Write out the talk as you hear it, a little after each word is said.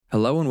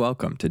Hello and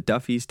welcome to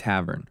Duffy's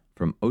Tavern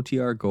from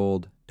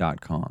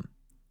OTRGold.com.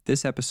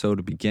 This episode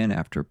will begin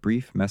after a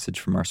brief message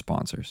from our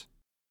sponsors.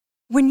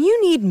 When you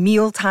need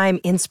mealtime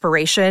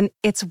inspiration,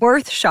 it's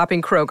worth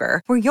shopping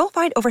Kroger, where you'll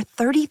find over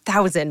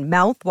 30,000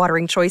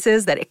 mouth-watering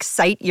choices that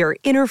excite your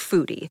inner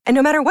foodie. And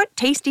no matter what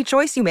tasty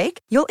choice you make,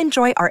 you'll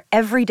enjoy our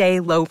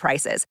everyday low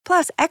prices,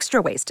 plus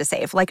extra ways to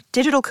save, like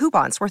digital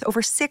coupons worth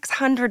over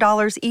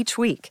 $600 each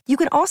week. You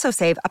can also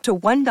save up to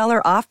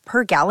 $1 off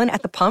per gallon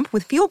at the pump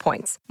with fuel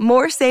points.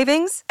 More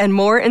savings and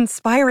more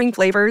inspiring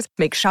flavors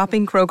make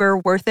shopping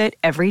Kroger worth it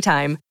every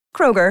time.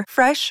 Kroger,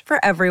 fresh for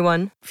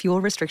everyone.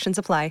 Fuel restrictions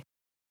apply.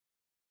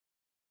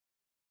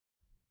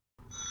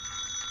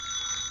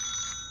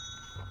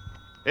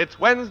 It's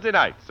Wednesday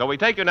night, so we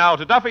take you now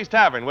to Duffy's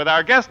Tavern with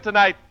our guest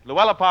tonight,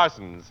 Louella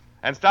Parsons,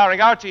 and starring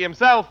Archie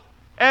himself,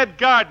 Ed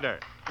Gardner.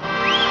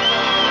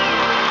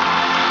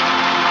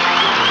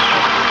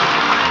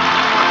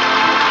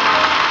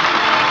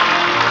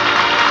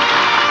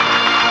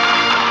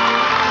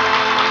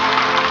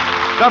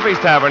 Duffy's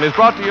Tavern is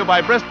brought to you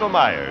by Bristol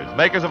Myers,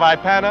 makers of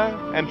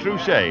Ipana and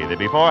Truchet, the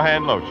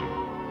beforehand lotion.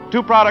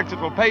 Two products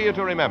that will pay you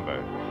to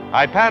remember.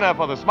 Ipana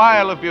for the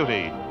smile of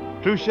beauty.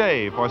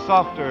 Truchet for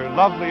softer,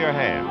 lovelier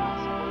hands.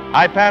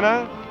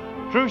 Ipana,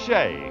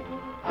 Truchet.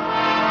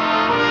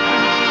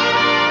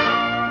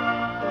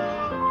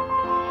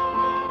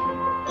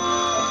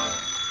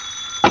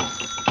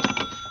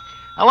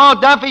 Hello,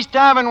 Duffy's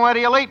Tavern, where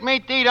you'll eat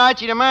meat to eat.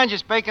 Archie the manager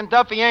speaking.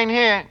 Duffy ain't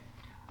here.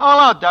 Oh,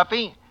 hello,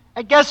 Duffy.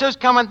 Hey, guess who's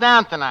coming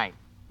down tonight?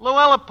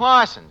 Louella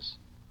Parsons,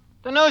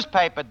 the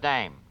newspaper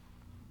dame.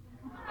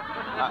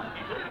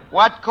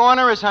 What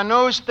corner is her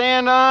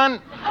newsstand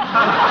on?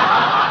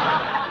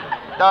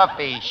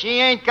 Duffy, she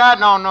ain't got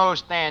no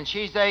newsstand.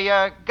 She's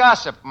a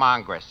gossip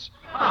mongress.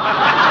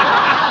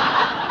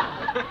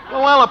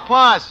 Louella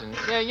Parsons.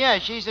 Yeah,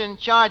 she's in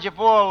charge of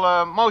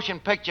all motion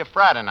picture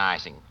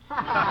fraternizing.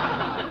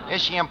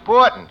 Is she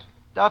important?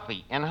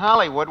 Duffy, in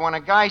Hollywood, when a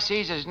guy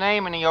sees his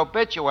name in the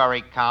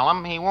obituary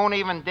column, he won't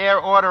even dare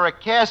order a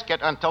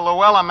casket until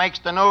Louella makes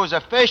the news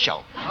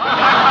official.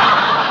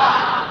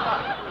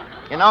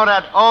 You know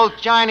that old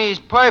Chinese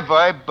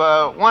proverb,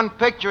 one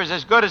picture is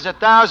as good as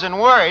 1,000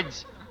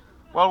 words?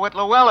 Well, with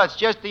Louella, it's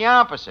just the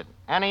opposite.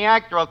 Any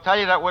actor will tell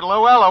you that with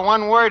Louella,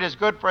 one word is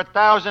good for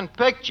 1,000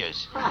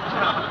 pictures.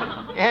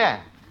 Yeah.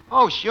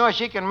 Oh, sure,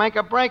 she can make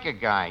or break a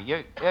guy.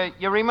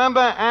 You remember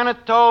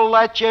Anatole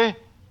Letcher?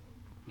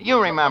 You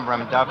remember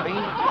him, Duffy.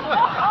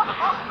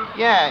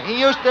 Yeah, he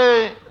used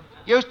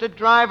to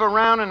drive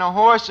around in a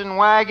horse and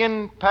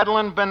wagon,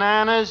 peddling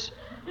bananas,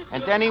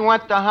 and then he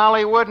went to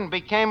Hollywood and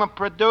became a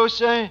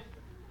producer.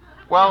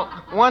 Well,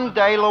 one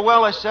day,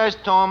 Louella says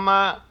to him,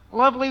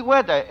 lovely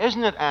weather,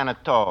 isn't it,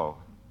 Anatole?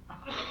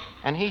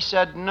 And he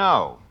said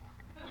no.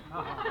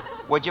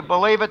 Would you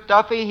believe it,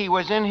 Duffy? He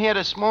was in here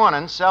this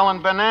morning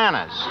selling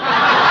bananas.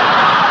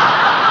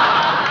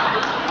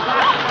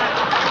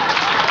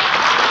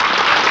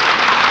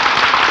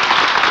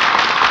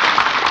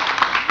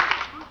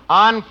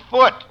 On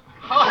foot.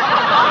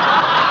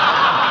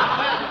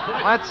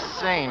 Let's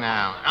see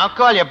now. I'll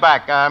call you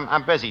back.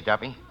 I'm busy,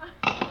 Duffy.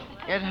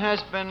 It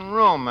has been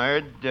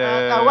rumored,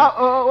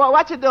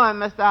 what you doing,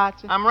 Mr.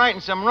 Archie? I'm writing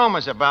some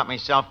rumors about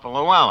myself for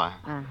Louella.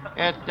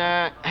 It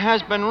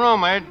has been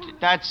rumored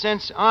that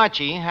since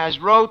Archie has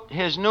wrote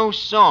his new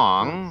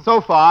song... So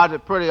far, it's a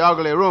pretty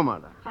ugly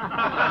rumor.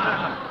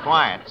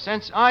 Quiet.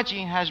 Since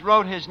Archie has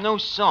wrote his new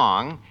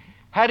song,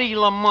 Hedy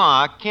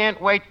Lamarr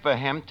can't wait for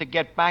him to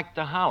get back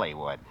to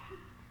Hollywood.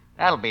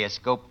 That'll be a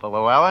scoop for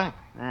Louella.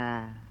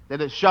 Did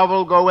the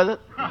shovel go with it?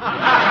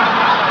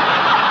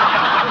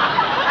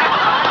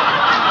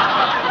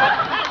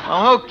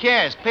 Well, who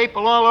cares?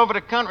 People all over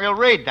the country will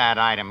read that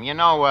item. You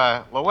know,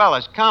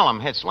 Louella's column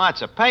hits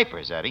lots of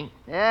papers, Eddie.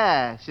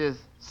 Yeah, she's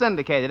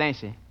syndicated, ain't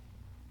she?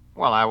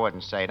 Well, I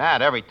wouldn't say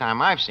that. Every time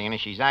I've seen her,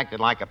 she's acted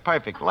like a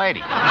perfect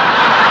lady.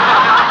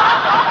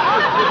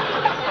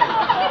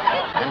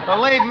 And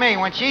believe me,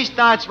 when she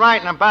starts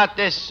writing about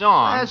this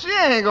song... She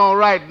ain't gonna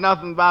write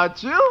nothing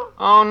about you.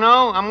 Oh,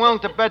 no? I'm willing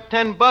to bet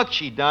 $10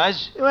 she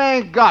does. You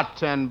ain't got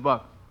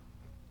 $10.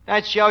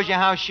 That shows you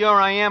how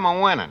sure I am of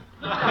winning.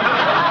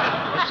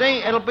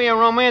 See, it'll be a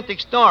romantic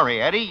story,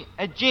 Eddie.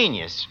 A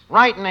genius,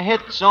 writing a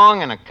hit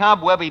song in a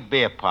cobwebby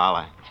beer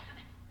parlor.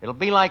 It'll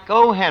be like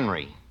O.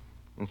 Henry.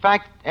 In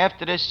fact,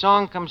 after this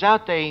song comes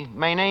out, they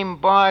may name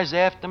bars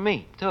after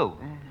me, too.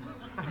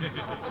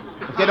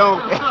 If they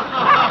don't...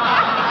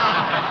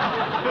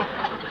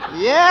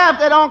 Yeah, if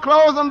they don't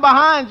close them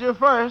behind you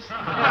first.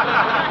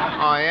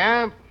 Oh,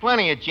 yeah?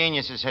 Plenty of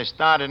geniuses have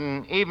started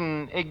in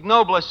even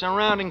ignobler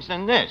surroundings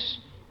than this.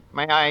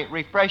 May I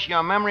refresh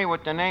your memory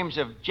with the names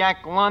of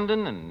Jack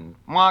London and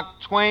Mark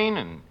Twain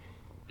and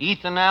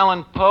Ethan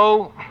Allen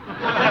Poe?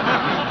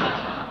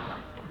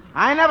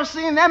 I ain't never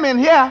seen them in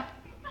here.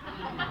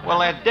 Well,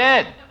 they're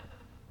dead.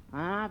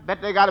 I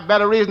bet they got a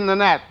better reason than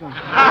that.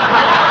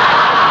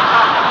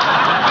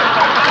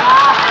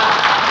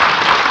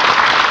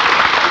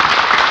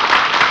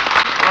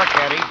 Look,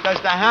 Eddie, does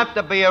there have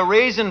to be a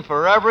reason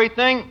for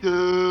everything?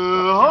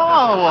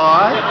 Oh,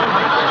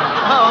 what?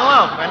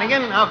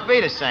 Finnegan. Auf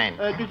Wiedersehen.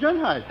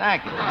 Gesundheit.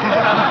 Thank you.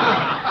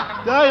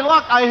 Hey,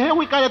 look, I hear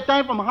we got a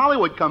dame from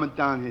Hollywood coming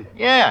down here.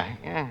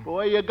 Yeah.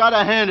 Boy, you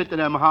gotta hand it to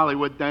them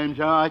Hollywood dames,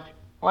 Arch.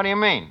 What do you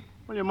mean?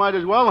 Well, you might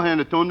as well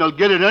hand it to them. They'll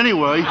get it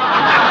anyway.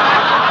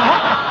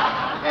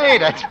 Hey,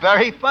 that's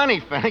very funny,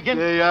 Finnegan.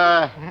 Hey,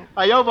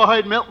 I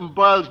overheard Milton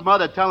Berle's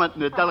mother telling it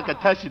in the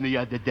delicatessen the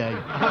other day.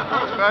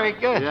 Very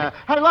good. Yeah.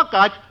 Hey, look,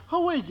 Arch,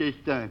 who is this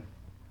dame?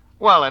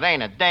 Well, it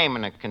ain't a dame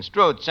in a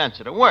construed sense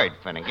of the word,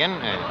 Finnegan.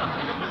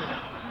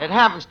 It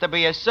happens to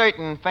be a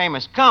certain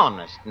famous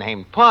columnist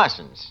named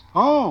Parsons.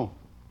 Oh,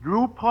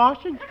 Drew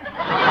Parsons?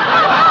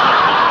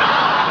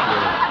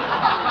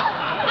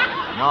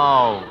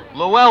 No,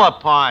 Louella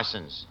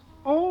Parsons.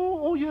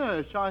 Oh,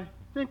 yes. I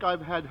think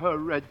I've had her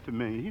read to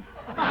me.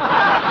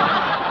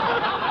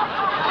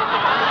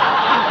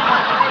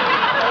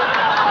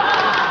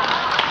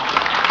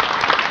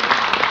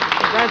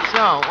 That's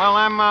so. Well,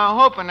 I'm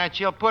hoping that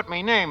she'll put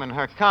me name in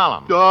her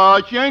column.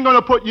 She ain't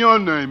gonna put your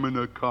name in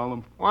her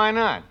column. Why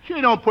not? She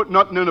don't put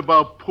nothing in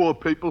about poor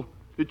people.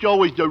 It's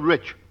always the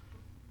rich.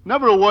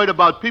 Never a word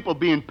about people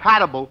being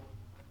patable.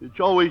 It's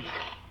always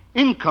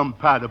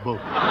incompatible.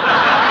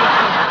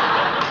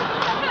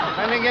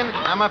 Finnegan,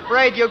 I'm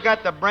afraid you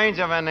got the brains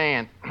of an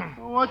ant.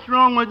 Well, what's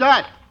wrong with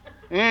that?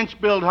 Ants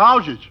build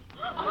houses.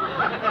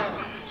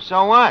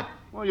 So what?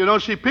 Well, you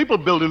don't see people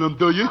building them,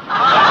 do you?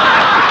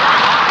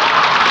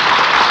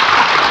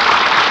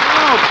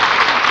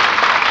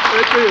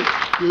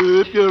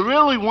 If you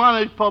really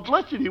wanted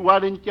publicity, why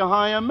didn't you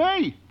hire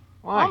me?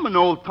 Why? I'm an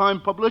old-time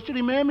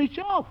publicity man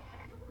myself.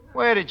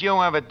 Where did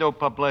you ever do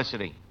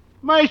publicity?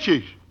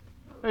 Macy's.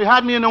 They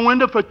had me in the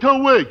window for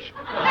 2 weeks.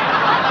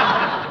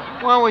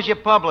 What was you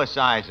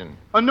publicizing?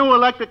 A new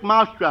electric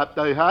mousetrap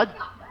they had.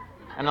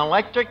 An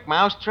electric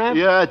mousetrap?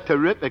 Yeah,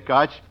 terrific,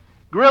 Arch.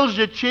 Grills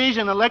your cheese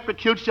and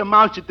electrocutes your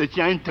mouse at the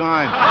same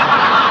time.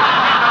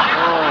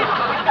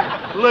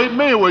 Oh, believe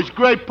me, it was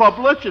great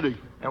publicity.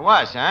 It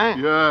was, huh?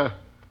 Yeah.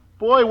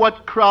 Boy,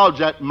 what crowds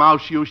that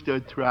mouse used to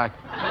attract.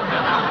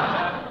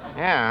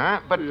 Yeah,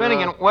 huh? But Yeah.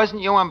 Finnegan,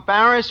 wasn't you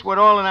embarrassed with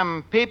all of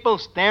them people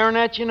staring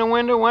at you in the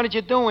window? What did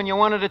you do when you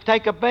wanted to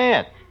take a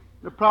bath?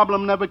 The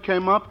problem never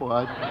came up,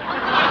 Bud.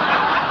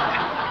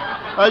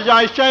 As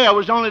I say, I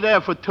was only there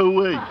for 2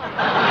 weeks.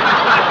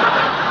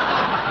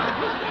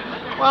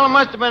 Well, it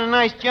must have been a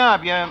nice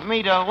job. You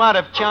meet a lot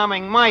of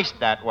charming mice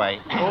that way.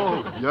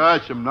 Oh, yeah,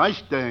 some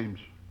nice dames.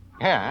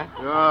 Yeah?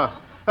 Yeah.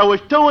 There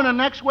was 2 in the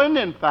next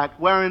window, in fact,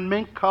 wearing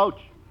mink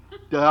coats.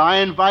 I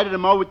invited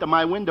them over to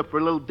my window for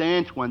a little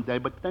dance one day,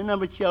 but they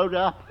never showed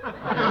up.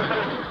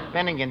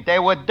 Finnegan, they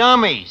were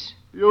dummies.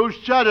 You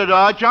said it,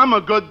 Arch. I'm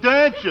a good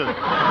dancer.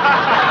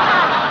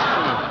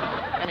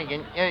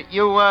 Finnegan,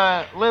 you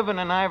live in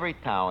an ivory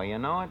tower, you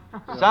know it?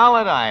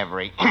 Solid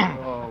ivory.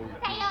 Oh.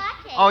 Say,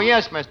 Archie. Oh,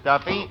 yes, Miss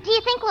Duffy. Do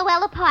you think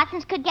Louella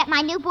Parsons could get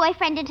my new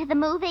boyfriend into the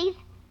movies?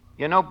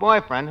 Your new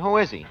boyfriend, who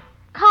is he?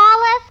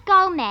 Carlos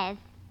Gomez.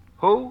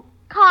 Who?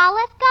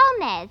 Carlos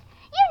Gomez.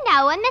 You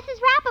know him, Mrs.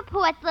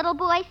 Rappaport's little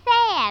boy,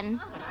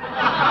 Sam.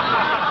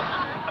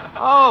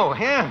 Oh,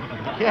 him.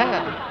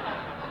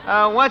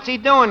 Yeah. What's he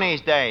doing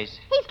these days?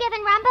 He's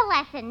giving rumba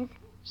lessons.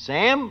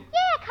 Sam?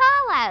 Yeah,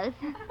 Carlos.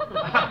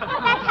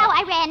 That's how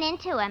I ran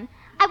into him.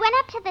 I went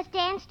up to the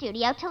dance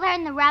studio to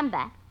learn the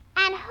rumba.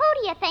 And who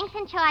do you think's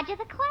in charge of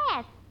the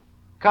class?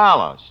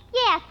 Carlos.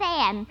 Yeah,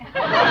 Sam. Boy,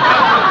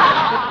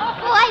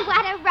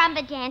 what a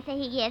rumba dancer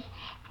he is.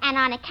 And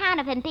on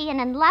account of him being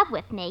in love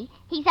with me,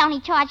 he's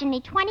only charging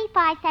me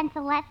 25 cents a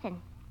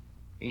lesson.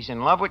 He's in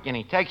love with you and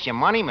he takes your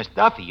money, Miss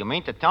Duffy. You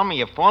mean to tell me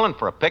you're falling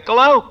for a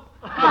piccolo?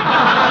 Well,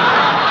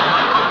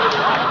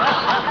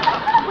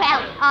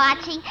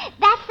 Archie,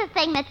 that's the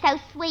thing that's so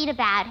sweet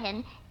about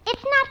him.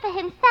 It's not for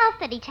himself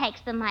that he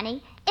takes the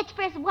money. It's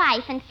for his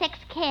wife and 6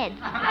 kids.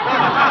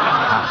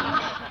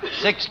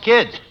 6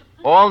 kids?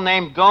 All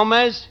named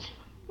Gomez?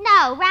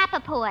 No,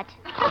 Rappaport.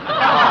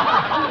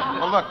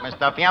 Well, look, Miss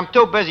Duffy, I'm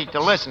too busy to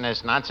listen to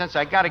this nonsense.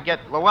 I got to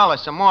get Louella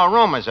some more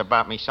rumors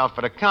about myself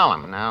for the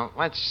column. Now,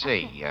 let's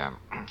see.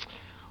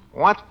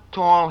 What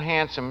tall,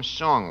 handsome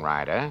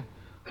songwriter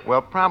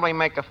will probably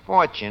make a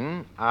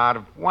fortune out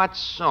of what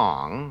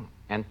song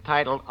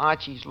entitled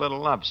Archie's Little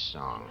Love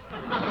Song?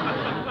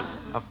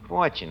 A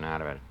fortune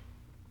out of it.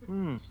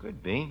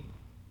 Could be.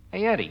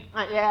 Hey, Eddie.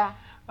 Yeah?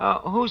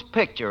 Whose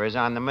picture is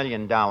on the $1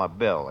 million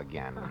bill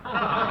again?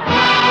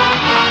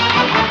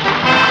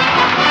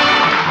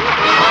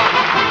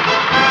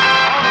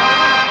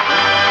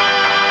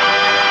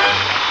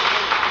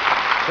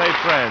 Say,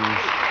 friends,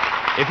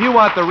 if you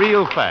want the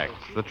real facts,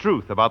 the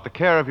truth about the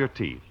care of your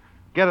teeth,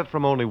 get it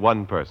from only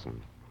one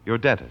person, your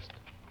dentist.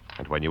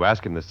 And when you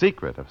ask him the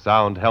secret of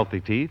sound, healthy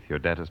teeth, your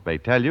dentist may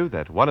tell you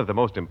that one of the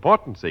most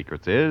important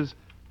secrets is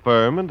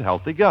firm and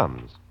healthy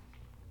gums.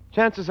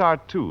 Chances are,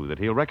 too, that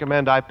he'll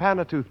recommend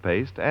Ipana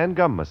toothpaste and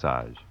gum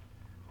massage.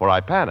 For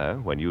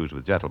Ipana, when used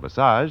with gentle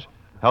massage,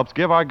 helps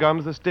give our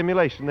gums the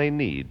stimulation they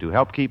need to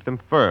help keep them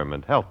firm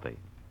and healthy.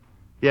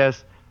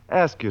 Yes,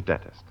 ask your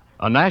dentist.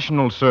 A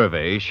national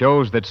survey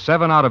shows that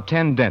 7 out of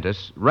 10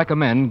 dentists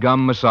recommend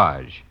gum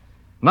massage.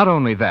 Not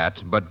only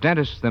that, but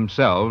dentists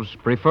themselves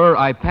prefer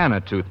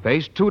Ipana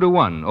toothpaste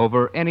 2-to-1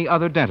 over any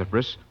other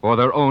dentifrice for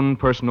their own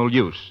personal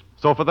use.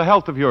 So for the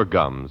health of your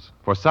gums,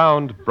 for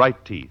sound,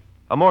 bright teeth,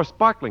 a more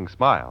sparkling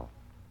smile,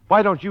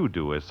 why don't you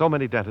do as so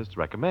many dentists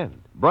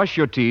recommend? Brush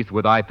your teeth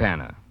with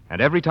Ipana,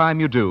 and every time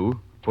you do,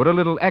 put a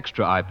little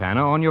extra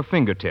Ipana on your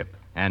fingertip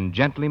and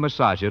gently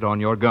massage it on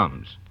your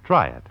gums.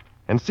 Try it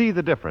and see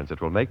the difference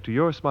it will make to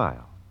your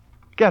smile.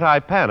 Get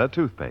Ipana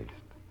toothpaste.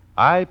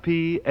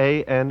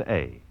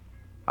 I-P-A-N-A.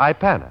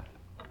 Ipana.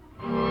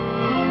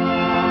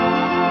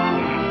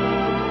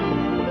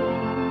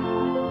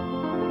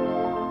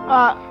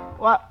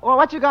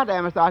 What you got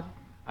there, Mr. Archie?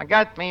 I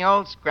got me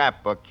old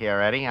scrapbook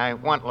here, Eddie. I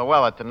want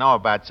Louella to know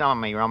about some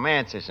of me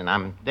romances, and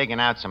I'm digging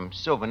out some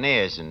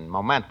souvenirs and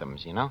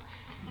momentums, you know.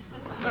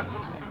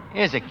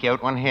 Here's a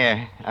cute one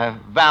here. A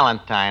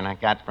Valentine I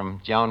got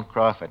from Joan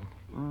Crawford.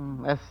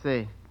 Let's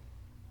see.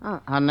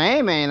 Her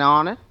name ain't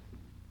on it.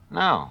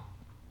 No.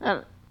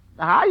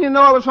 How you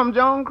know it was from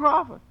Joan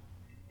Crawford?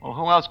 Well,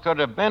 who else could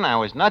it have been? I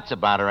was nuts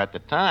about her at the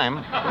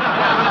time.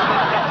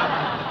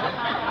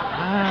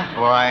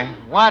 Boy,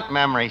 what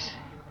memories.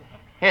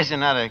 Here's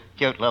another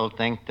cute little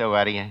thing, too,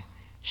 Eddie. A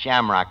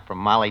shamrock from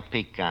Molly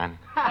Pecan.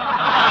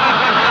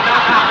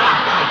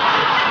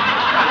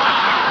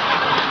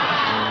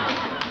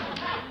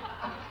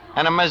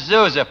 And a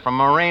mezuzah from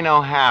Maureen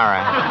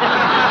O'Hara.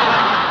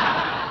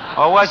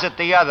 Or was it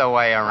the other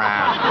way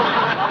around?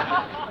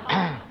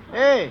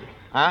 Hey.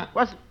 Huh?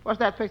 What's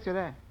that picture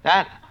there?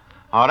 That?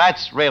 Oh,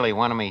 that's really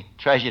one of me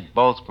treasured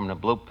bolts from the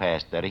blue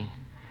past, Eddie.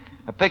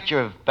 A picture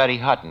of Betty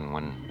Hutton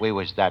when we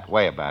was that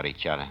way about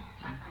each other.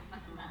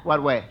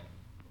 What way?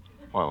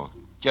 Well,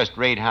 just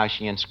read how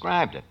she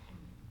inscribed it.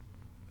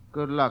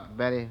 Good luck,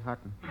 Betty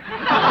Hutton.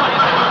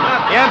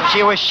 Yep,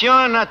 she was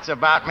sure nuts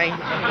about me.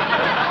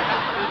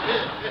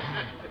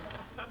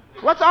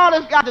 What's all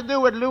this got to do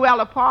with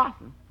Louella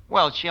Parsons?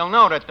 Well, she'll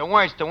know that the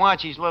words to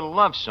Archie's little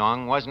love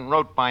song wasn't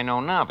wrote by no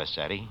novice,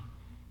 Eddie.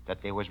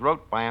 That they was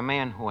wrote by a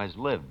man who has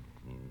lived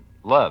and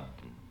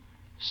loved and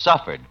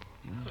suffered.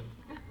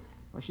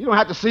 Well, you don't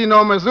have to see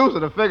no mezuzah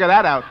to figure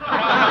that out.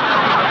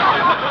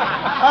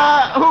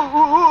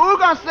 Who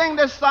gonna sing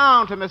this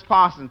song to Miss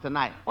Parsons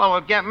tonight? Well,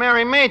 we'll get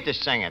Mary Mead to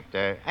sing it.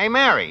 Hey,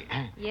 Mary.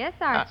 Yes,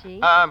 Archie.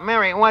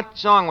 Mary, what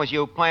song was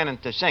you planning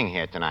to sing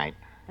here tonight?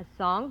 A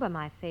song by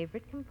my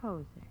favorite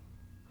composer,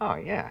 Oh,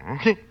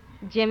 yeah.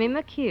 Jimmy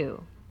McHugh.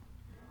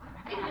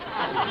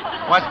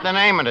 What's the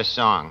name of the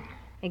song?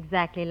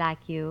 Exactly like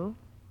you.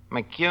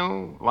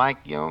 McHugh, like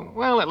you?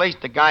 Well, at least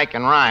the guy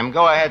can rhyme.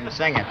 Go ahead and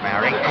sing it,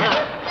 Mary.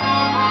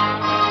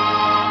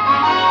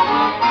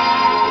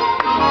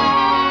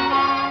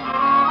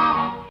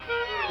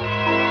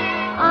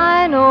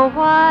 I know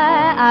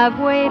why I've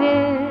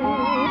waited,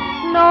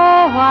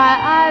 know why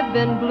I've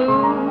been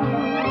blue.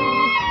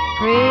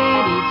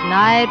 Prayed each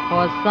night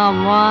for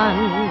someone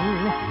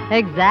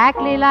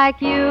exactly like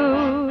you.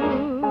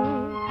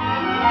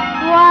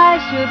 Why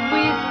should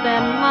we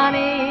spend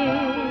money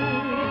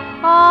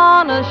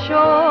on a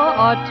show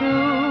or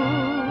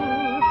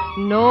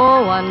two?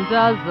 No one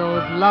does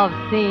those love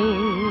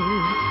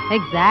scenes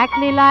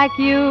exactly like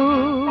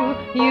you.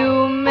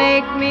 You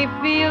make me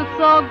feel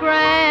so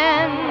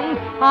grand,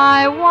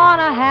 I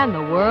wanna hand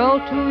the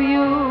world to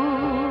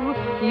you.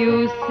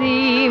 You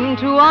seem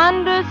to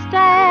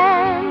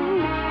understand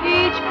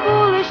each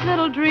foolish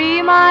little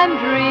dream I'm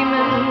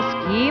dreaming,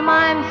 scheme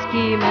I'm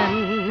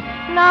scheming.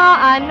 Now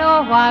I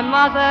know why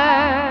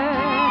Mother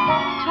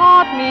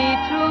taught me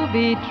to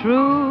be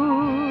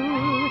true.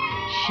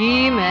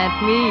 She meant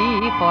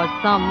me for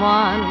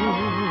someone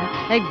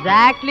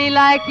exactly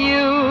like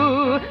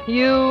you.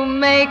 You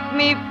make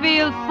me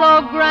feel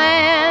so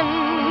grand,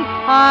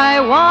 I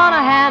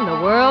wanna hand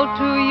the world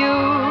to you.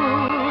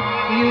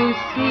 You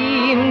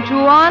seem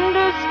to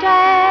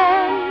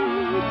understand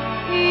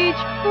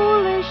each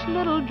foolish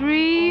little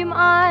dream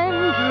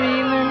I'm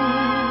dreaming,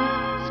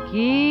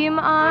 scheme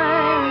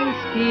I'm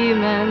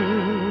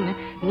scheming.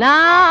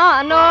 Now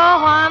I know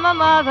why my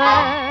mother,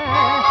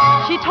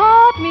 she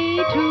taught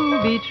me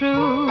to be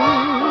true.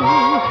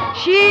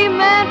 She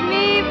meant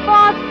me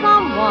for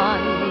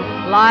someone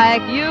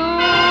like you.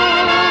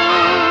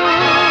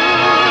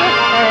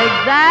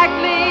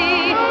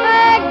 Exactly,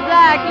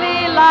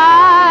 exactly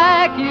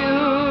like you.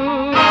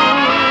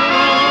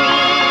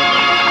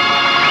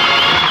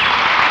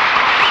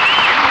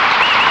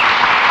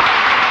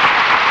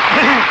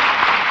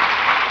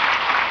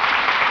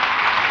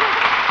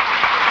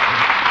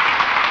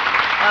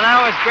 Well, that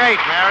was great,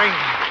 Mary.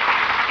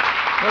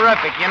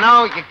 Terrific. You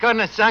know, you couldn't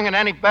have sung it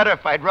any better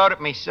if I'd wrote it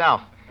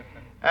myself.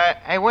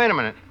 Hey, wait a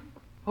minute.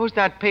 Who's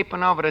that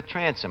peeping over the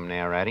transom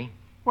there, Eddie?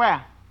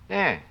 Where?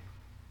 There.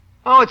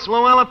 Oh, it's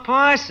Louella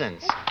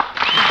Parsons.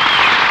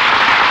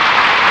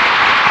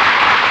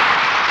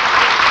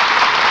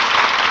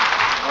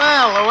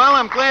 Well, Louella,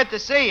 I'm glad to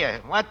see you.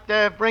 What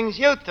brings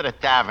you to the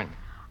tavern?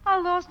 I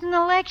lost an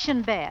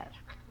election bet.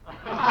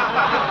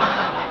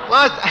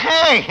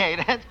 Hey,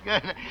 that's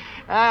good.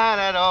 Ah,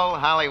 that old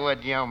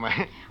Hollywood humor.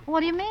 What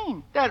do you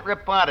mean? That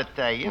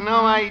repartee, you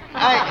know, I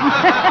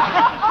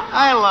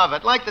love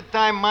it. Like the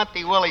time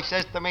Monty Willie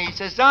says to me, he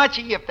says,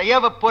 Archie, if they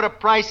ever put a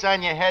price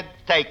on your head,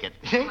 take it.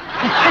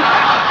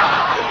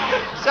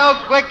 So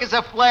quick as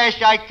a flash,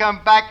 I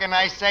come back and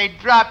I say,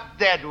 drop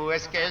dead,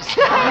 Whiskers.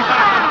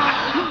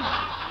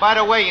 By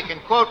the way, you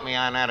can quote me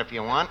on that if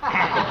you want.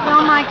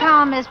 Well, my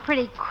column is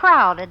pretty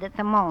crowded at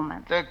the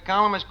moment. The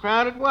column is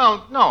crowded?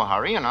 Well, no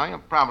hurry. You know, you'll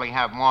probably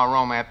have more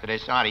room after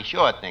this Artie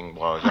Shore thing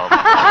blows over.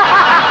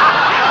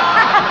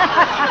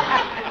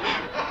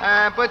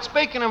 But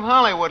speaking of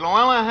Hollywood,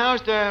 Louella,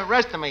 how's the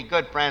rest of me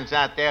good friends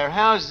out there?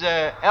 How's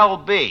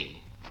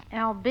L.B.?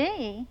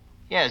 L.B.?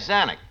 Yeah,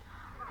 Zanuck.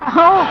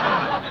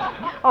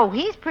 Oh,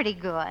 he's pretty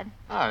good.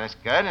 Oh, that's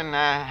good. And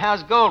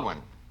how's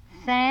Goldwyn?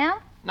 Sam?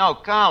 No,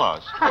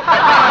 Carlos.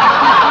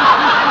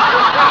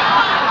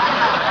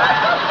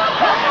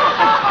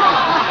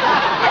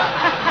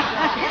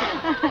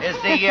 Is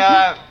he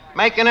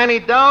making any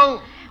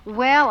dough?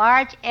 Well,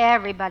 Arch,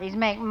 everybody's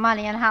making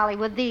money in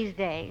Hollywood these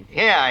days.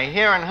 Yeah, I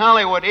hear in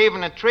Hollywood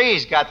even the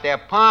trees got their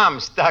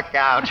palms stuck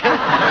out.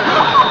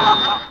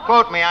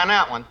 Quote me on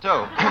that one,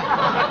 too.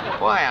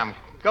 Boy, I'm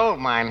gold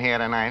mine here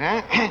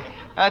tonight,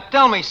 huh?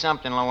 Tell me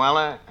something,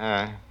 Louella.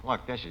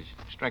 Look, this is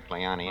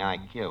strictly on the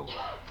IQ.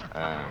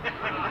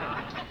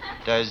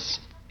 Does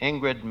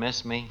Ingrid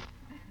miss me?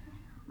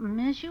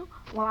 Miss you?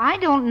 Well, I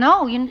don't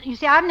know. You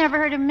see, I've never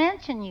heard him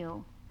mention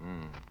you.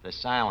 The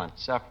silent,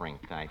 suffering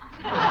type.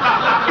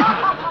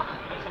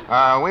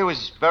 We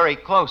was very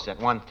close at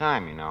one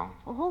time, you know.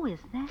 Oh,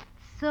 is that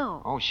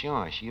so? Oh,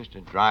 sure. She used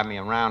to drive me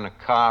around the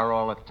car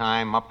all the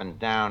time, up and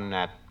down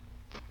that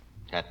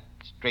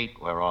street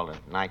where all the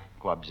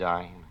nightclubs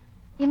are.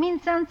 You mean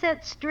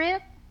Sunset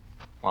Strip?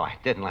 Well, I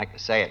didn't like to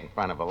say it in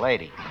front of a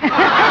lady.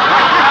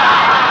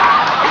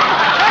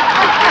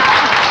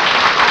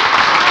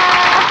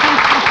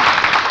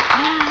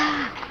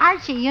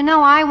 Archie, you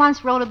know, I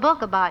once wrote a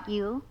book about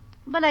you,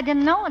 but I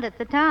didn't know it at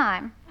the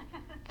time.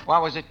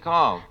 What was it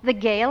called? The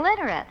Gay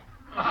Illiterate.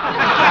 That's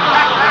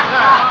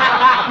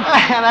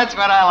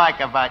what I like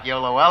about you,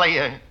 Louella.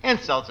 Your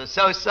insults are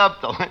so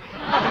subtle.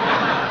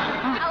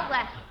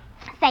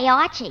 Say,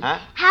 Archie,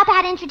 how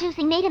about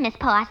introducing me to Miss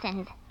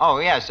Parsons? Oh,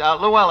 yes.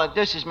 Louella,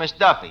 this is Miss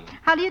Duffy.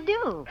 How do you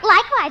do?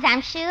 Likewise,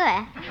 I'm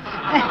sure.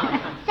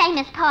 Say,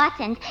 Miss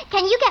Parsons,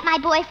 can you get my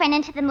boyfriend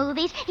into the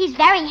movies? He's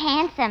very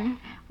handsome.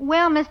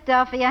 Well, Miss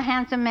Duffy, a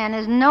handsome man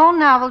is no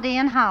novelty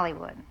in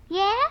Hollywood.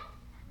 Yeah?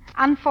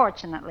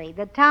 Unfortunately,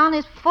 the town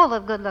is full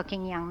of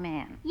good-looking young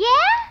men.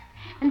 Yeah?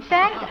 In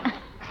fact,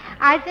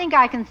 I think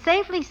I can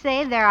safely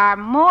say there are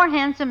more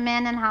handsome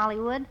men in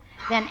Hollywood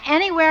than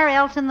anywhere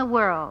else in the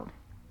world.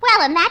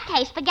 Well, in that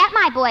case, forget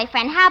my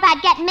boyfriend. How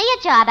about getting me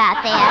a job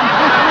out there?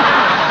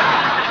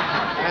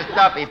 Miss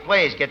Duffy,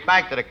 please, get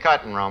back to the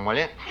cutting room, will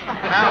you?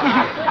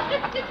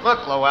 Now, look,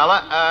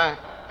 Louella,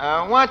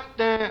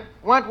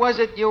 what was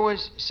it you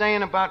was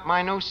saying about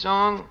my new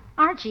song?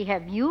 Archie,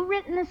 have you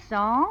written a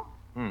song?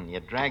 You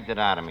dragged it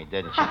out of me,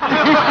 didn't you?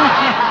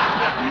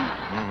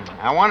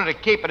 I wanted to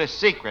keep it a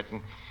secret,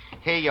 and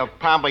here you'll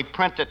probably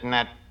print it in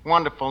that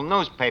wonderful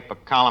newspaper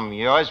column of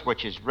yours,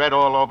 which is read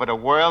all over the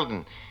world,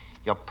 and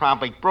you'll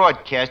probably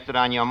broadcast it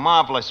on your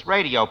marvelous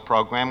radio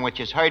program,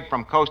 which is heard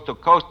from coast to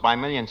coast by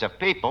millions of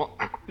people.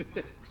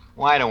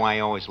 Why do I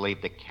always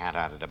leave the cat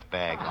out of the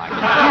bag like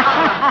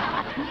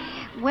that?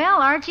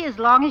 Well, Archie, as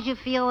long as you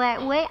feel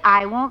that way,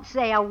 I won't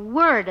say a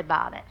word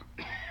about it.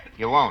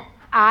 You won't?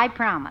 I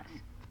promise.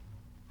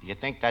 Do you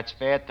think that's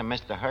fair to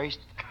Mr. Hearst?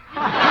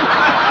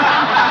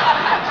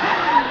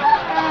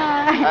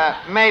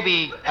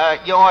 Maybe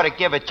you ought to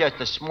give it just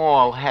a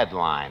small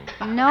headline.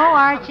 No,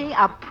 Archie,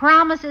 a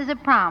promise is a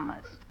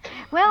promise.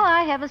 Well,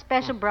 I have a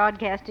special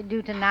broadcast to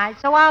do tonight,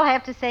 so I'll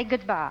have to say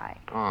goodbye.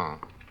 Oh.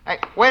 Hey,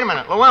 wait a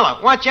minute,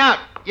 Louella, watch out.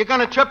 You're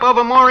going to trip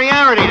over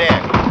Moriarty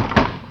there.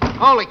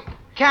 Holy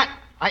cat.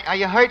 Are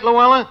you hurt,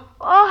 Louella?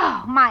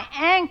 Oh, my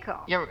ankle.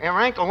 Your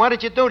ankle? What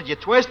did you do? Did you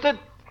twist it?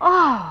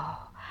 Oh,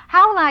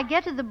 how will I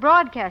get to the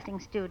broadcasting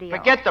studio?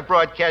 Forget the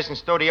broadcasting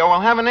studio. We'll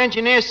have an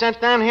engineer sent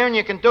down here, and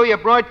you can do your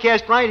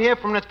broadcast right here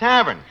from the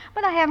tavern.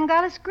 But I haven't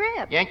got a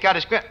script. You ain't got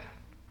a script?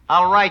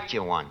 I'll write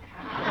you one.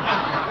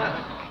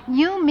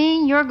 You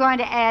mean you're going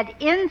to add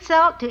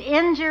insult to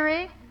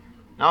injury?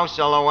 No,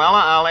 sir,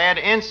 Louella. I'll add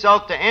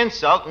insult to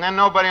insult, and then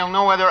nobody will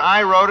know whether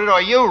I wrote it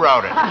or you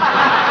wrote it.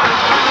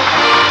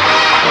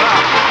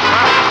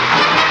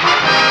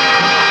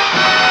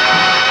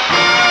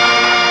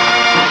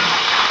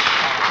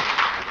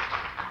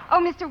 Oh,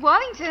 Mr.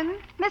 Wallington.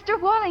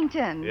 Mr.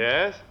 Wallington.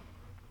 Yes?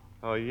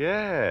 Oh,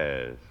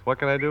 yes. What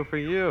can I do for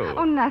you?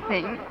 Oh,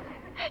 nothing.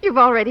 You've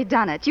already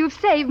done it. You've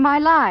saved my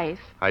life.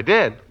 I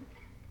did?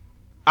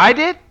 I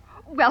did?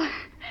 Well,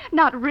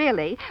 not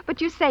really, but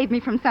you saved me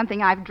from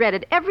something I've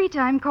dreaded every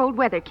time cold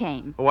weather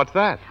came. What's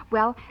that?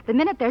 Well, the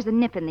minute there's a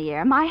nip in the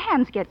air, my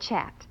hands get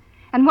chapped.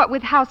 And what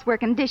with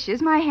housework and dishes,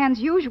 my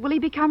hands usually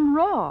become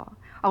raw.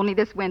 Only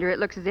this winter it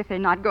looks as if they're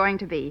not going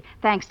to be,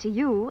 thanks to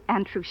you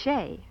and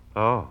Trouchet.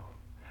 Oh.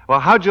 Well,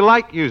 how'd you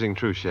like using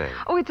Trouchet?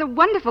 Oh, it's a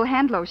wonderful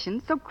hand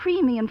lotion, so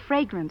creamy and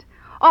fragrant.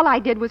 All I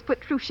did was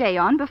put Trouchet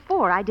on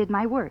before I did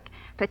my work,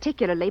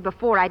 particularly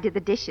before I did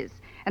the dishes.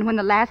 And when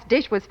the last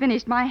dish was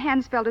finished, my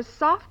hands felt as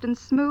soft and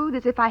smooth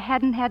as if I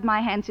hadn't had my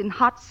hands in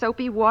hot,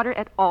 soapy water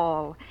at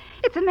all.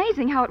 It's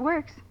amazing how it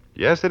works.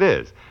 Yes, it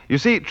is. You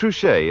see,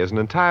 Trouchet is an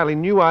entirely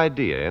new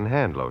idea in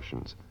hand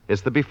lotions.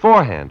 It's the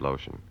beforehand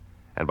lotion.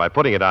 And by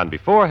putting it on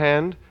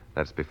beforehand,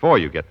 that's before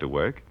you get to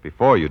work,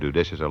 before you do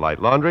dishes or light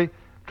laundry,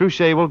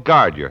 Trouchet will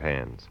guard your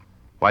hands.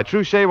 Why,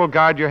 Trouchet will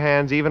guard your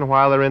hands even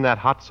while they're in that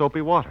hot,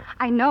 soapy water.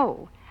 I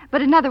know.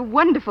 But another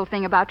wonderful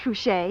thing about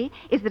Trouchet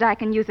is that I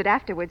can use it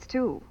afterwards,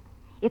 too.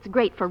 It's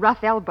great for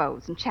rough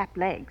elbows and chapped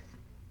legs.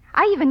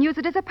 I even use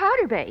it as a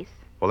powder base.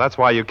 Well, that's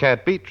why you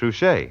can't beat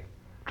Trouchet.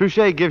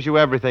 Trouchet gives you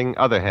everything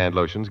other hand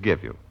lotions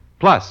give you,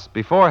 plus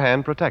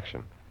beforehand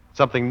protection,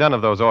 something none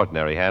of those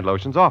ordinary hand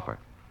lotions offer.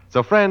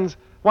 So, friends,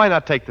 why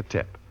not take the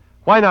tip?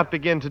 Why not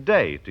begin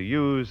today to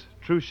use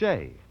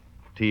Trouchet?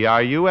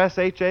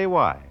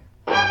 Trushay.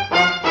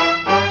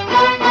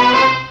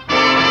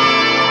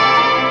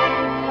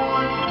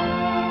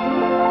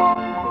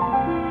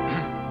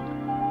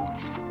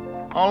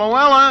 Oh,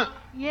 Louella,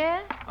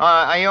 Yes?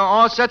 are you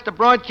all set to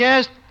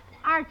broadcast?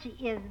 Archie,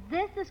 is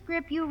this the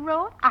script you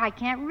wrote? I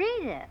can't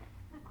read it.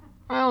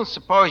 Well,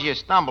 suppose you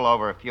stumble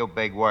over a few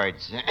big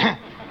words.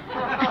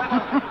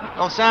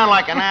 It'll sound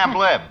like an ab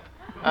lib.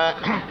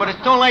 But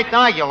it's too late to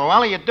argue,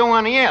 Louella. You're due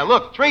on the air.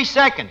 Look, 3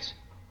 seconds.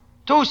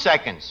 2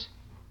 seconds.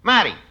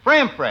 Matty,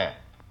 frame prayer.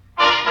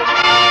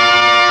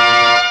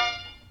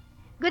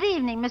 Good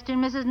evening, Mr.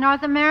 and Mrs.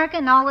 North America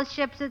and all the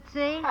ships at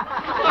sea.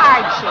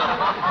 Archie,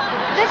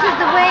 this is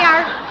the way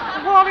our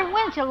Walter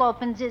Winchell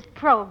opens his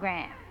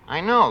program.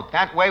 I know.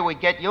 That way we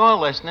get your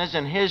listeners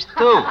and his,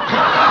 too.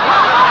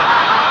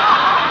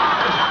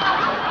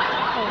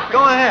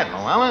 Go ahead,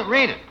 Louella.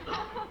 Read it.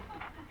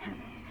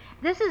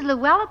 This is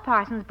Louella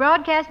Parsons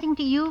broadcasting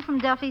to you from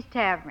Duffy's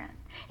Tavern.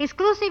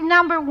 Exclusive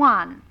number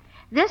 1.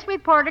 This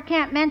reporter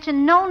can't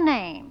mention no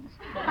names,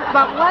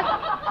 but what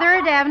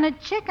 3rd Avenue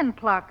chicken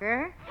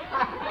plucker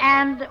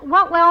and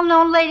what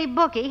well-known lady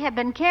bookie have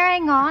been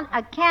carrying on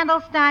a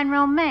Candlestein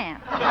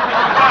romance.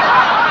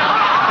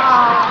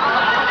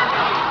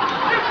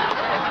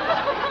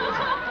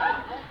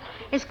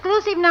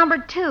 Exclusive number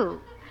 2.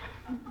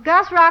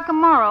 Gus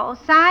Rockamoro,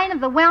 sign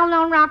of the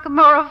well-known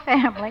Rockamoro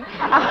family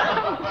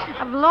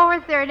of Lower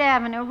 3rd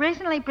Avenue,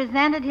 recently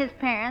presented his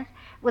parents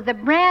with a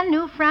brand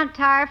new front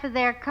tire for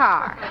their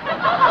car.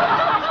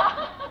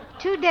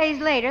 2 days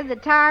later, the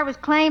tire was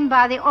claimed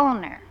by the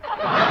owner.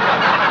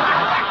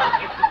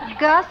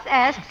 Gus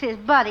asks his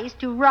buddies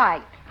to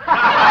write.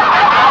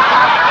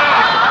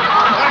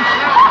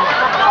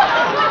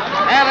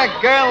 And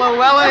a girl,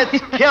 Louella,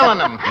 it's killing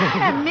them.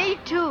 And me,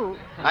 too.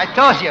 I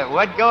told you it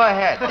would. Go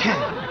ahead.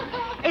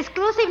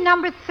 Exclusive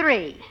number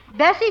 3.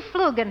 Bessie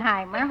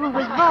Flugenheimer, who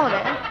was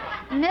voted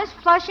Miss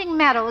Flushing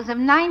Meadows of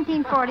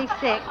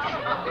 1946,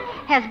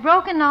 has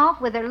broken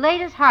off with her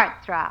latest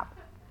heartthrob,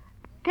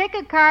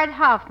 Pick-a-Card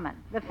Hoffman,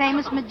 the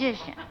famous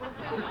magician.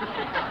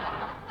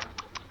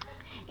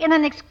 In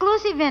an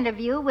exclusive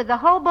interview with the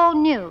Hobo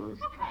News,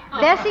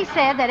 Bessie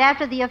said that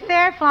after the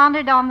affair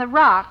floundered on the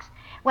rocks,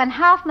 when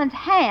Hoffman's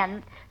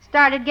hand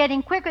started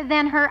getting quicker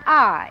than her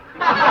eye.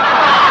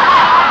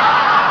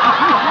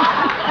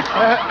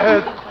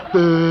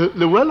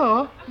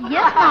 Louella,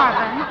 Yes,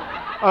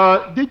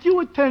 Marvin? did you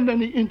attend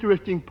any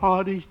interesting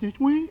parties this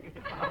week?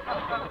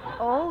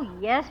 Oh,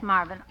 yes,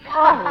 Marvin.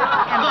 Oh,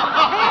 and the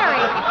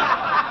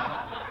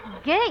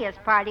very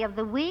gayest party of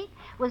the week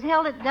was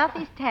held at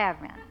Duffy's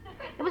Tavern.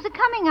 It was a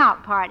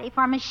coming-out party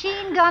for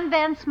Machine Gun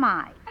Van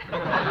Smythe.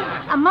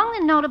 Among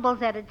the notables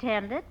that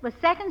attended was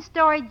Second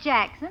Story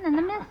Jackson and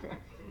the Missus,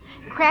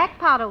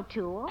 Crackpot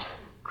O'Toole,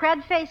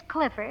 Crudface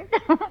Clifford,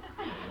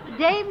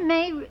 Dave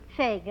May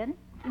Fagan,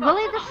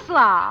 Willie the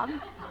Slob,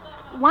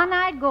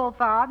 One-Eyed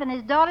Goldfarb, and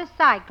his daughter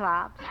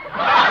Cyclops.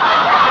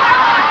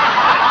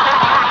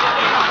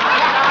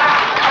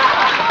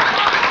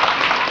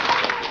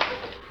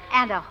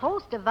 And a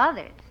host of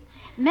others.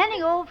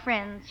 Many old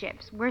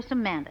friendships were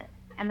cemented.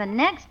 And the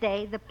next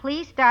day, the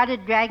police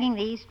started dragging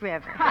the East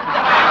River.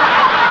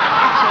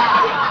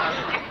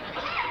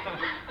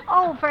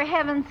 Oh, for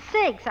heaven's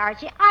sakes,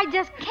 Archie, I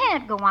just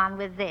can't go on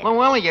with this.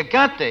 Louella, you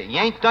got to. You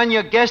ain't done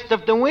your guest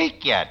of the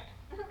week yet.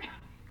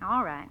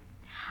 All right.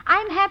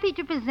 I'm happy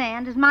to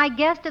present as my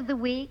guest of the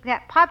week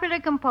that popular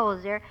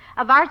composer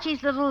of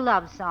Archie's little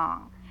love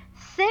song,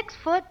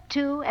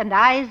 6'2" and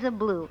eyes of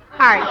blue,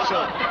 Archie.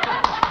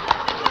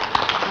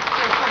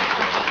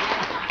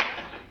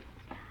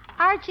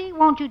 Archie,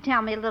 won't you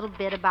tell me a little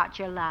bit about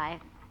your life?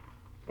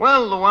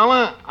 Well,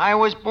 Louella, I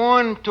was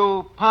born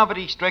to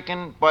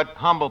poverty-stricken but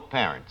humble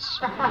parents,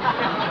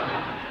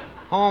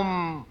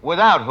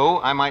 without who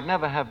I might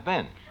never have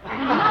been. Well,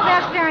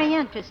 that's very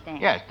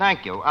interesting. Yes,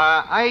 thank you.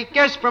 I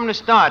guess from the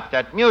start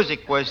that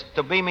music was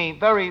to be me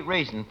very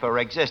reason for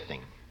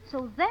existing.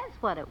 So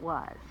that's what it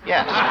was.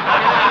 Yes.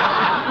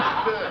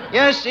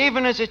 Yes,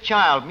 even as a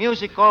child,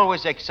 music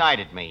always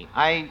excited me.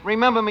 I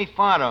remember me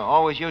father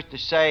always used to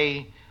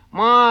say,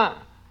 Ma,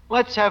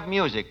 let's have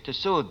music to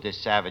soothe this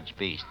savage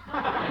beast.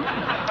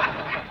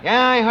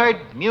 Yeah, I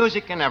heard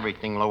music and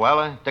everything,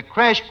 Louella. The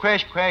crash,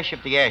 crash, crash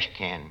of the ash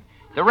can.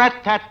 The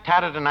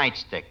rat-tat-tat of the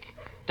nightstick.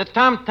 The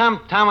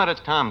tom-tom-tom of the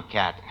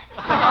tomcat.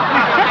 Yep.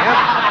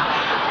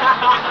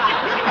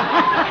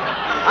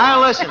 I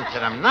listened to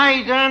them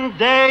night and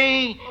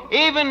day,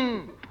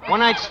 even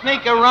when I'd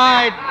sneak a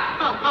ride.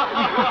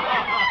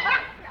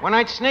 When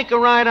I'd sneak a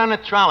ride on a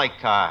trolley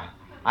car,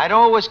 I'd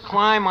always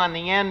climb on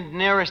the end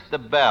nearest the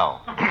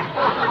bell.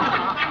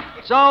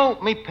 So,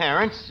 me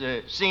parents,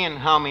 seeing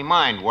how me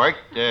mind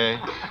worked,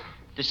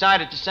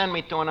 decided to send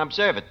me to an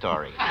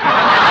observatory.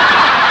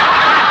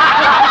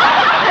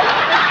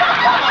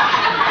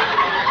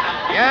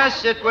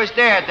 Yes, it was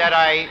there that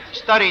I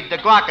studied the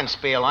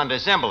glockenspiel under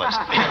Zimbalist.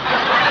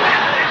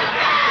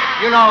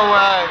 You know,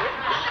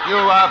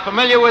 you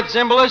familiar with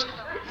Zimbalist?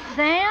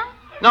 Sam?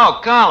 No,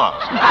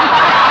 Carlos.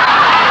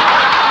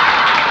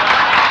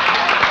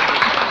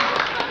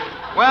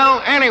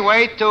 Well,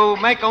 anyway, to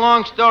make a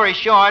long story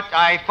short,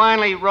 I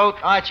finally wrote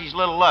Archie's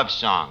little love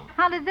song.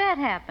 How did that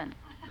happen?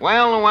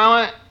 Well,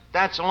 Louella,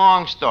 that's a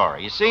long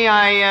story. You see,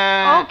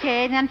 I,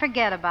 Okay, then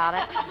forget about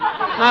it.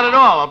 Not at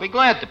all. I'll be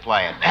glad to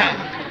play it.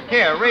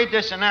 Here, read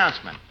this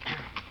announcement.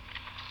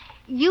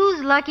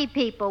 Yous lucky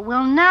people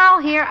will now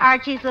hear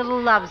Archie's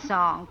little love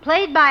song,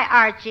 played by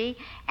Archie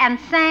and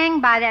sang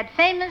by that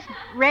famous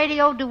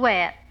radio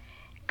duet,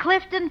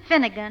 Clifton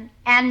Finnegan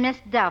and Miss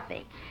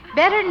Duffy,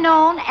 better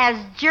known as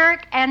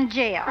Jerk and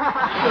Jail.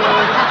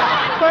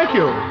 Thank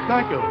you.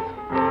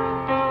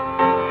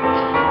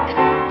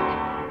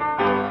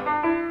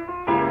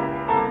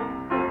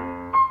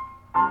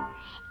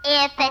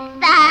 If it's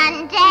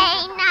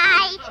Sunday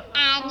night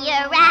and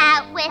you're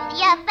out with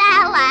your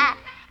fella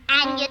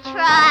and you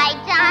try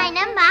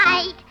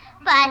dynamite,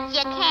 but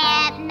you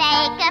can't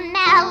make a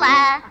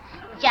mella,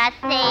 just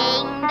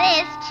sing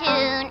this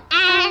tune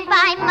and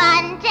by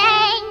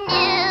Monday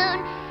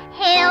noon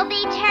he'll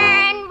be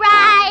turned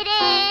right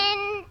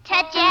into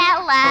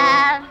Jell-O.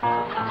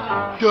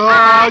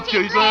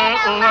 Archie's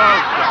little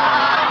love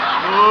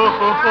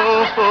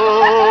song.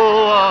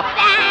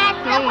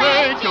 That's the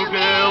way to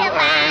Bill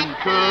and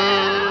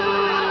Cool.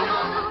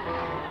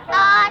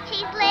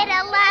 Archie's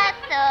little love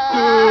song.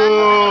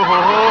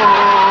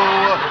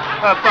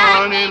 A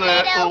funny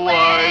little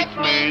words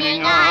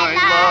meaning I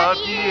love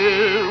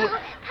you.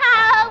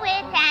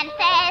 Poets and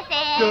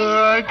pheasants.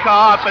 The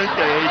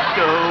carpenters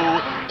go.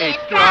 It's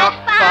struck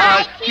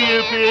by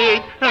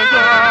Cupid and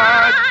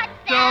God.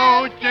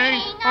 So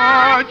sing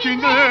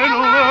Archie's little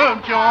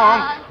love song.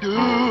 And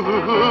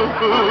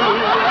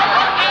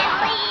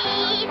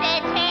leave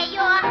it tear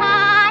your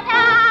heart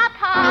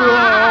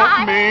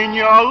apart. Mean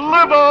your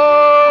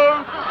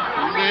liver.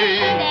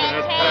 Leave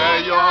it tear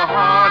your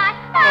heart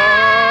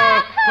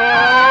apart.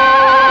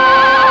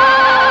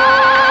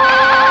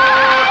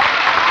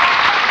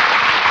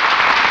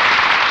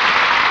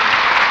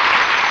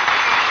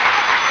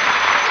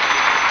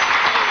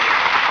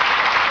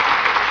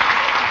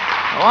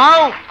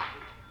 Hello?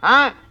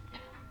 Huh?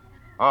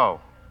 Oh.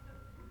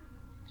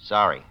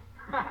 Sorry.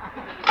 Who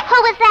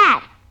was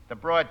that? The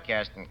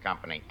broadcasting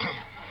company.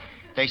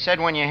 They said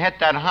when you hit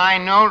that high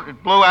note,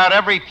 it blew out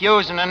every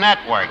fuse in the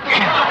network.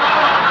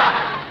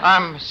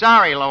 I'm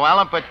sorry,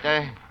 Louella, but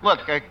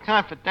look,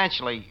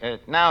 confidentially,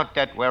 now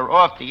that we're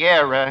off the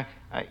air,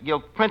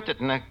 you'll print it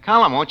in a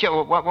column, won't you?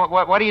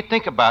 What do you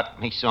think about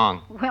me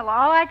song? Well,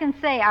 all I can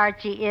say,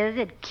 Archie, is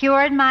it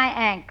cured my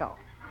ankle.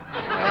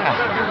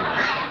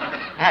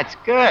 That's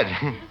good.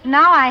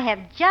 Now I have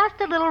just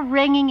a little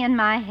ringing in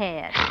my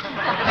head.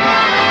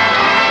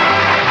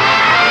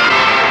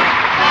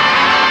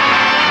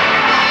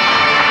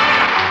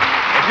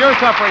 If you're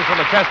suffering from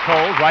a chest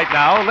cold right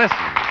now, listen.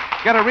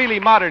 Get a really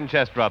modern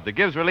chest rub that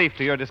gives relief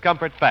to your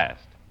discomfort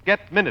fast.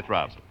 Get Minute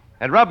Rub.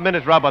 And rub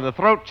Minute Rub on the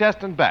throat,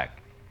 chest, and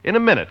back. In a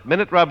minute,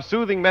 Minute Rub's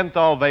soothing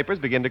menthol vapors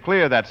begin to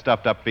clear that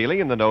stuffed-up feeling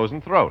in the nose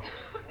and throat.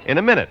 In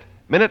a minute,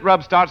 Minute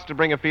Rub starts to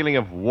bring a feeling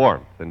of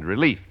warmth and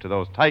relief to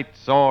those tight,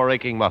 sore,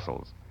 aching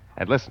muscles.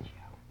 And listen,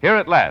 here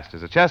at last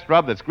is a chest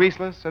rub that's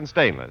greaseless and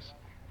stainless.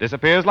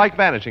 Disappears like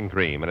vanishing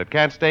cream, and it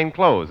can't stain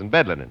clothes and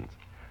bed linens.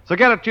 So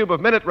get a tube of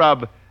Minute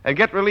Rub and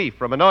get relief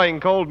from annoying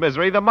cold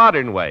misery the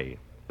modern way.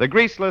 The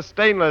greaseless,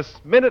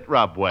 stainless Minute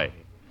Rub way.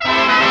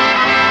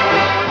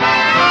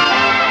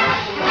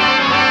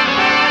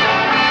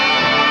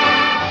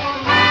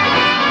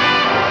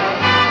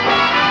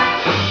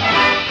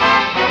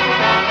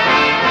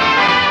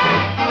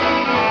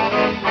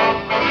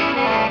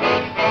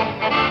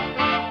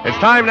 It's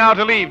time now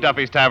to leave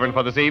Duffy's Tavern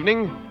for this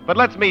evening, but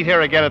let's meet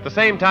here again at the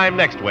same time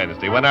next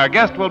Wednesday when our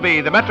guest will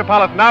be the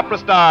Metropolitan Opera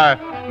star,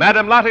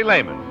 Madame Lottie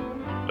Lehman.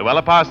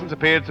 Louella Parsons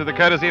appeared through the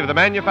courtesy of the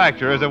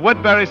manufacturers of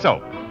Woodbury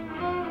Soap.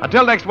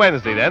 Until next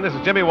Wednesday, then, this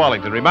is Jimmy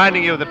Wallington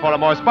reminding you that for a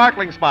more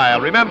sparkling smile,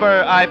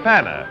 remember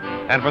Ipana.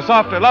 And for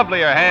softer,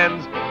 lovelier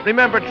hands,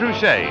 remember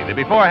Truchet, the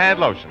beforehand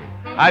lotion.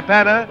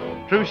 Ipana,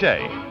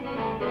 Truchet.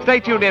 Stay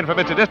tuned in for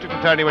Mr. District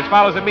Attorney, which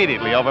follows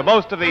immediately over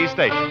most of these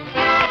stations.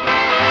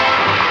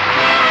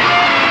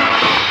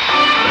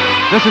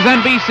 This is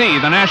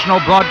NBC, the National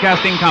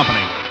Broadcasting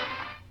Company.